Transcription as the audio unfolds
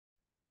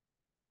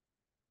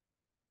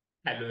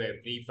Hello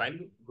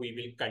everyone, we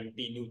will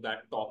continue the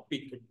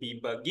topic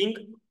debugging,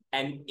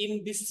 and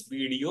in this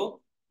video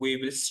we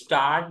will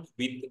start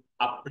with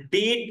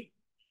update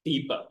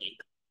debugging.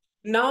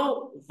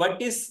 Now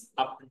what is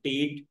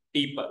update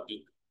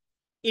debugging?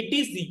 It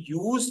is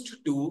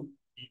used to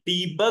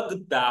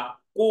debug the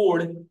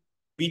code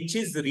which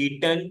is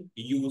written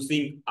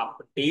using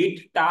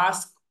update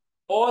task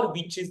or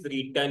which is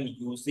written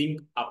using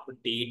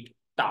update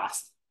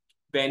task.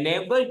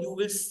 Whenever you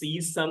will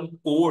see some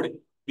code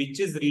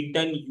which is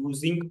written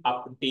using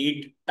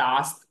update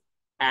task,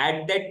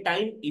 at that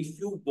time, if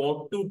you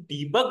want to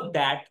debug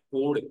that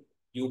code,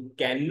 you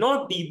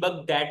cannot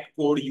debug that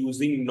code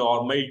using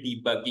normal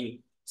debugging.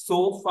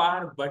 So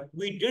far, what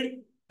we did,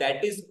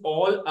 that is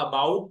all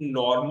about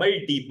normal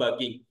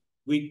debugging.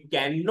 We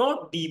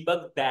cannot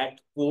debug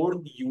that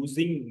code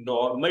using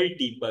normal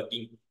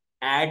debugging.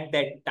 At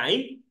that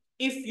time,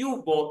 if you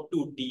want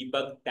to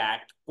debug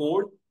that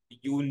code,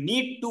 you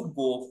need to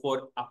go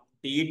for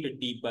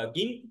update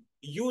debugging.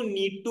 You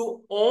need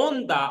to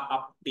own the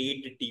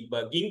update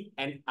debugging,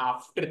 and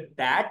after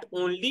that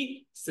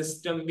only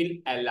system will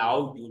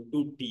allow you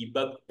to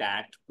debug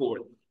that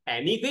code.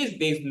 Anyways,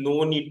 there's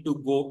no need to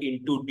go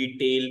into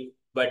detail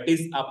what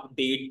is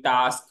update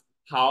task,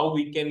 how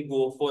we can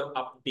go for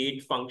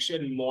update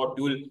function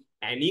module.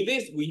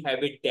 Anyways, we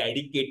have a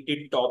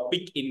dedicated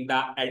topic in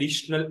the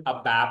additional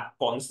ABAP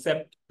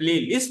concept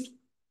playlist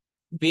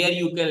where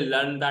you can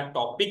learn the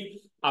topic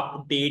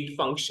update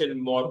function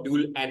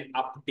module and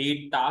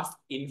update task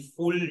in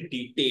full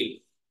detail.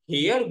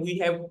 Here we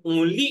have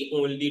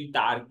only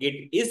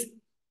target is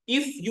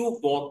if you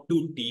want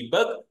to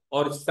debug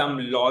or some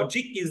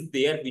logic is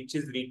there which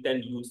is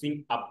written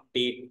using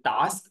update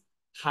task,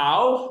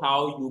 how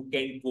you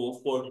can go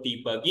for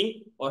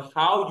debugging or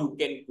how you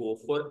can go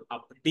for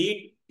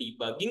update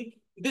debugging.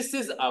 This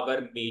is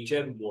our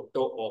major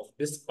motto of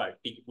this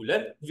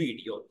particular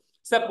video.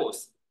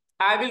 Suppose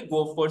I will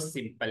go for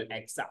simple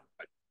example.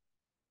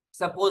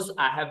 Suppose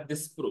I have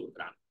this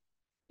program.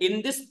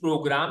 In this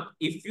program,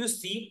 if you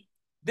see,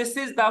 this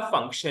is the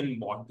function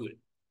module.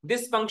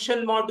 This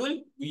function module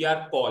we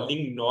are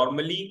calling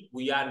normally,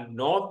 we are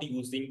not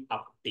using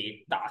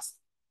update task.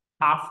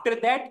 After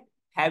that,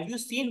 have you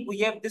seen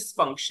we have this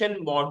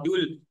function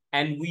module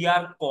and we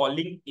are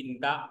calling in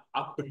the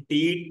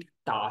update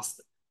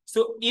task.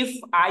 So if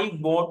I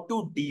want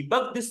to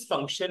debug this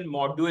function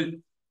module,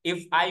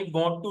 if I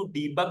want to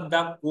debug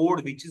the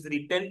code which is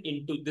written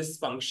into this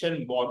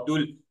function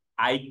module,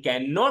 I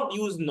cannot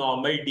use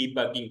normal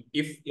debugging.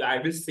 If I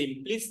will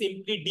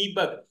simply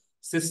debug,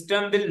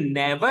 system will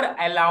never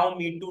allow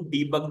me to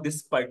debug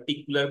this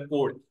particular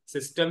code.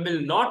 System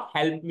will not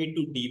help me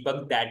to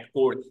debug that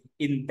code.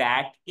 In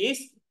that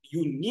case,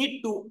 you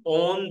need to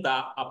own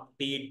the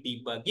update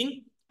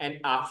debugging,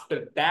 and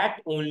after that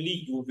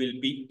only you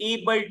will be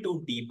able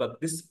to debug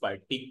this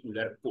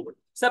particular code.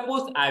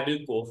 Suppose I will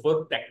go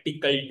for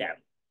practical demo.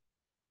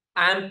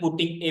 I am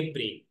putting a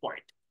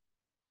breakpoint.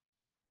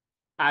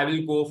 I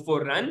will go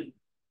for run.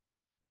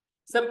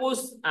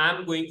 Suppose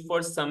I'm going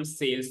for some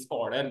sales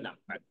order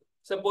number.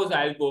 Suppose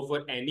I'll go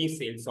for any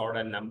sales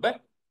order number.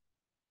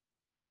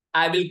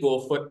 I will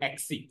go for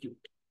execute.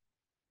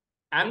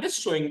 I'm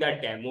just showing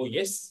that demo,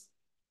 yes.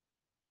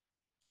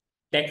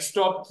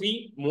 Desktop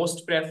 3,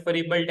 most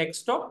preferable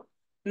desktop.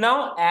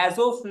 Now, as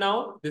of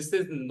now, this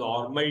is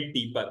normal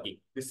debugging.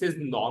 This is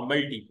normal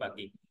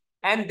debugging.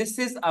 And this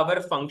is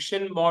our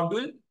function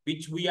module,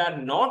 which we are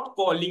not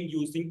calling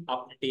using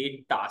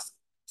update task.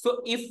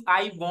 So if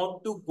I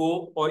want to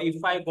go or if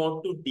I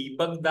want to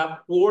debug the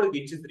code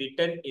which is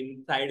written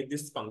inside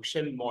this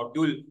function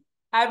module,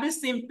 I will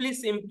simply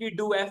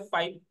do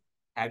F5.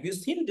 Have you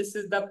seen this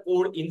is the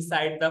code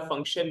inside the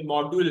function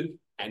module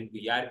and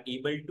we are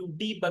able to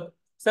debug.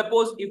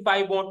 Suppose if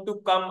I want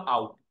to come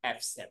out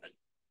F7.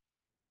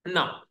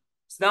 Now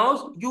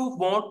you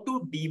want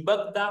to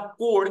debug the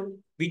code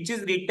which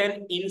is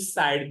written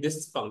inside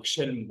this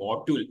function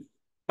module.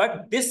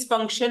 But this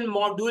function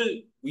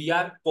module we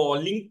are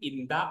calling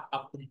in the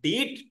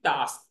update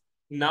task.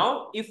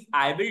 Now, if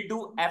I will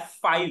do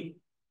F5,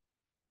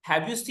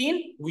 have you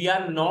seen we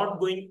are not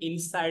going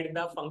inside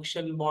the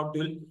function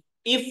module?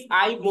 If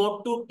I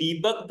want to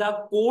debug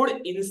the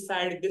code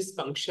inside this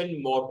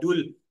function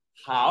module,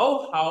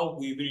 how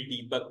we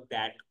will debug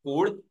that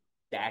code?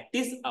 That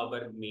is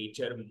our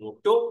major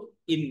motto.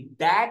 In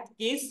that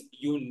case,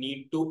 you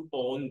need to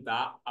own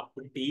the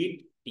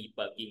update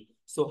debugging.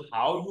 So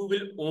how you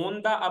will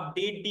own the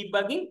update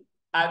debugging?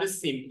 I will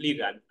simply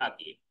run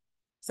again.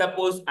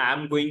 Suppose I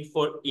am going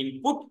for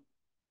input.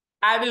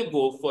 I will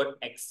go for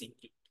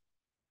execute.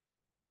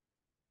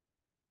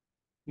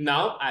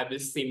 Now I will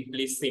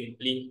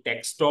simply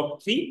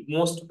desktop 3,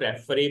 most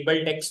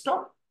preferable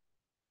desktop.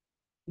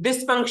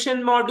 This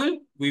function module,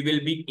 we will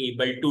be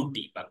able to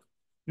debug.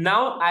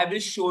 Now I will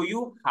show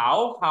you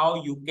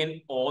how you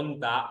can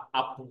own the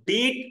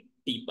update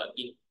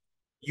debugging.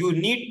 You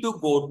need to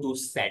go to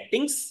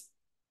settings,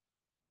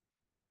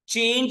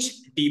 change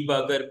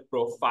debugger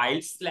profile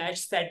 /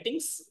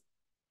 settings.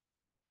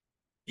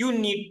 You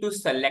need to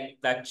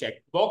select the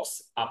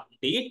checkbox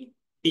update.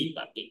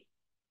 debugging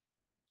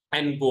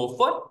and go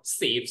for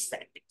save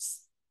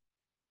settings.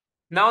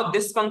 Now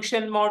this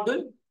function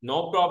module,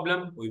 no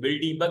problem, we will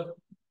debug.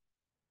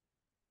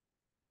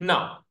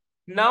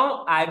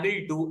 Now I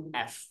will do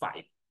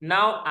F5.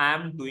 Now I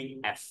am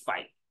doing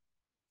F5.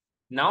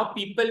 Now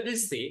people will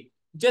say,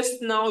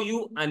 just now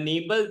you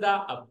enable the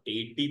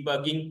update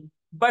debugging,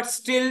 but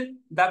still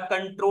the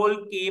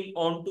control came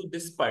onto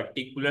this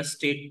particular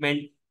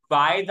statement.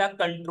 Why the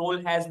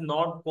control has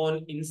not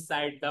gone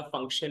inside the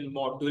function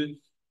module?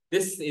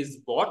 This is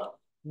what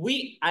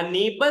we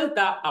enable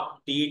the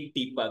update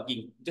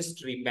debugging.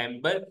 Just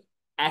remember,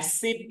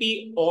 SAP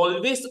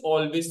always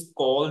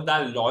call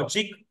the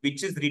logic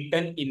which is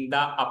written in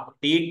the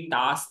update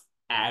task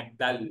at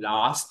the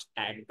last,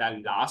 and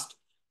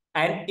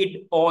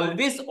it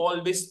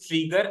always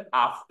trigger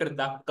after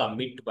the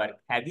commit work.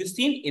 Have you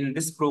seen in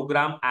this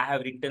program, I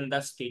have written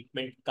the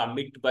statement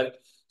commit work.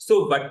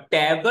 So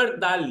whatever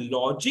the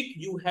logic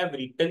you have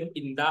written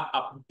in the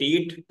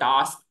update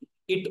task,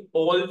 it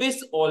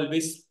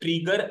always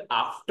trigger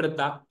after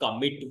the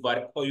commit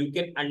work, or you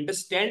can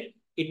understand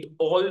it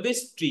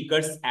always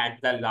triggers at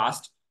the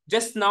last.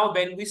 Just now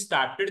when we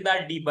started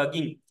the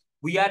debugging,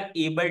 we are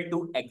able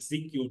to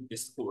execute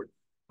this code,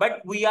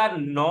 but we are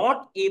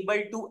not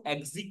able to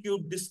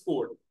execute this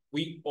code.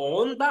 We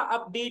own the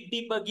update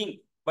debugging,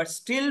 but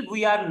still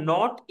we are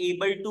not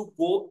able to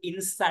go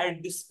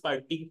inside this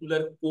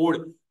particular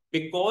code,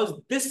 because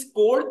this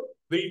code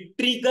will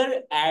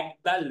trigger at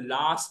the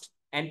last,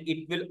 and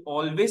it will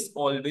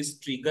always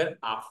trigger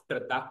after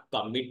the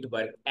commit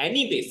work.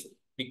 Anyways,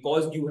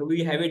 because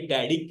we have a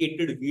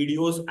dedicated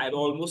videos, I have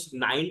almost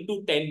 9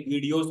 to 10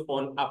 videos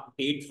on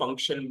update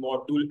function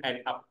module and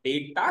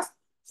update task.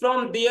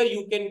 From there,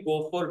 you can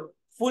go for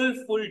full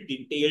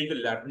detailed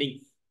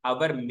learning.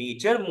 Our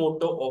major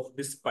motto of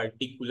this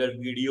particular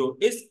video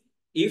is,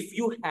 if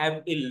you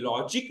have a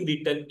logic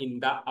written in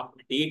the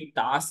update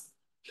task,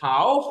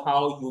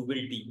 how you will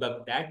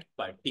debug that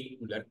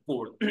particular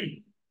code.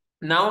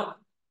 Now,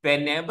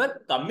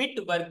 whenever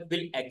commit work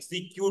will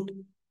execute,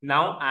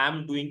 now I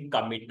am doing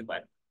commit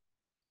work.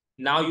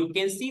 Now you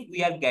can see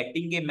we are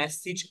getting a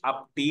message,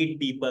 update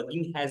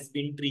debugging has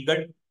been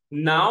triggered.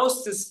 Now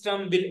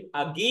system will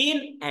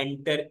again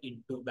enter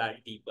into the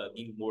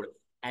debugging mode.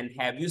 And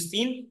have you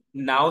seen,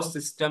 now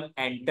system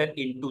enter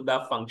into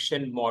the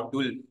function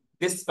module.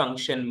 This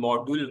function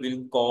module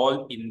will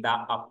call in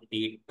the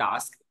update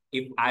task.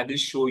 If I will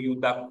show you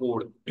the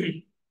code,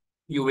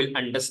 you will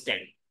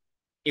understand.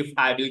 If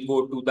I will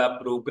go to the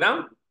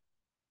program,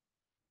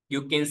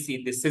 you can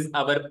see this is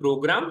our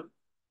program.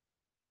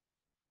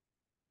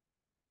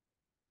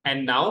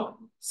 And now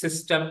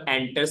system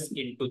enters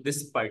into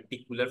this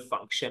particular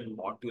function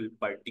module,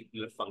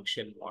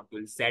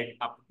 Z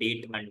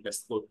update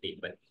underscore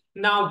table.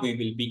 Now we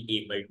will be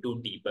able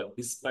to debug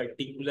this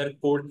particular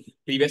code.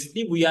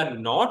 Previously, we are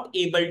not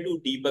able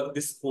to debug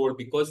this code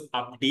because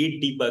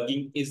update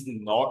debugging is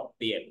not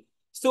there.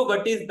 So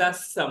what is the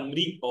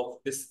summary of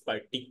this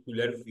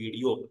particular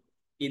video?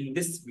 In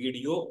this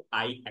video,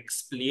 I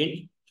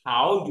explained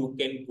how you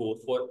can go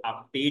for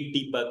update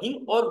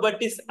debugging, or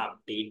what is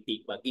update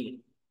debugging.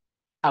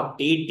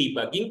 Update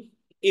debugging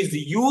is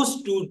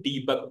used to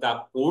debug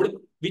the code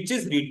which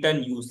is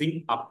written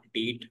using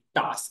update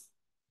task.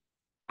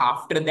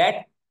 After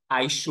that,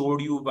 I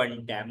showed you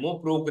one demo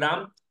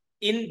program.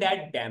 In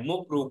that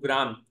demo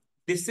program,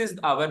 this is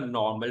our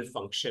normal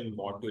function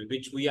module,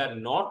 which we are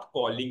not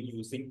calling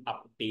using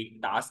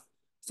update task.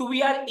 So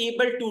we are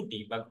able to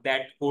debug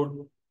that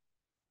code.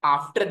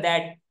 After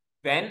that,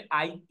 when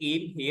I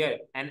came here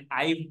and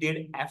I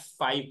did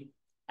F5,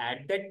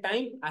 at that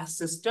time, a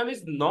system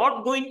is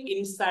not going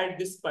inside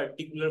this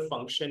particular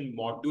function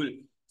module.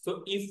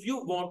 So if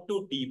you want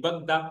to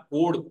debug the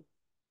code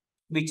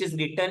which is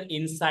written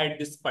inside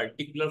this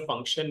particular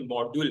function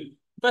module,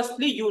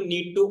 firstly, you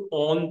need to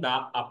on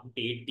the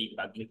update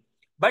debugging.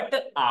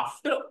 But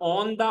after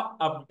on the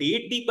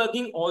update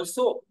debugging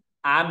also,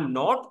 I'm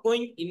not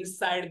going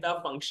inside the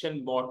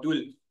function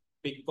module,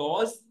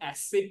 because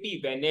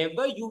SAP,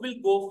 whenever you will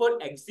go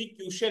for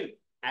execution,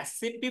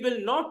 SAP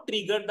will not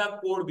trigger the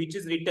code which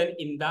is written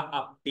in the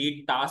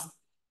update task.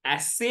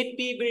 SAP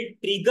will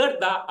trigger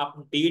the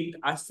update,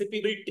 SAP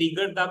will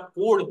trigger the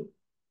code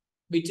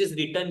which is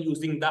written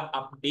using the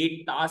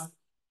update task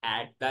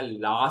at the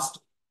last.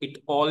 It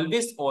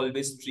always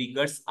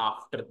triggers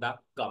after the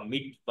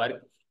commit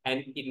work.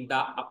 And in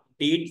the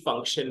update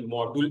function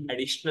module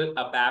additional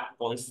ABAP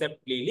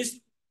concept playlist,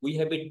 we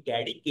have a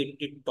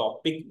dedicated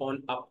topic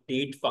on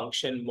update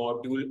function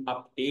module,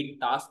 update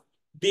task.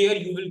 There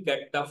you will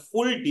get the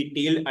full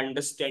detailed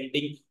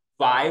understanding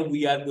why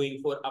we are going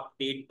for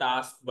update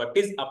task, what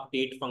is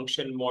update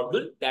function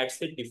module.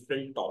 That's a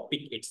different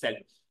topic itself.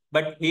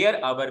 But here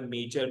our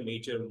major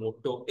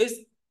motto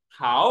is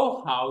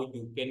how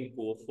you can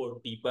go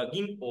for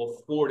debugging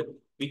of code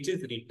which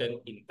is written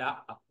in the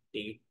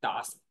update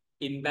task.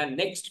 In the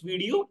next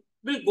video,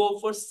 we'll go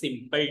for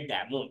simple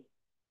demo.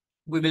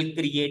 We will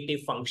create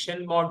a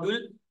function module,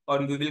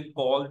 or we will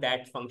call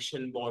that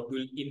function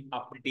module in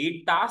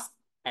update task,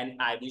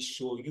 and I will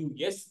show you,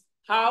 yes,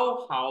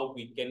 how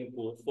we can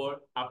go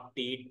for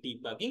update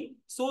debugging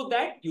so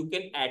that you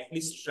can at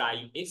least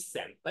try a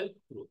sample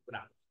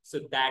program. So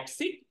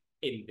that's it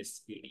in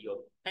this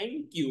video.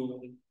 Thank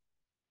you.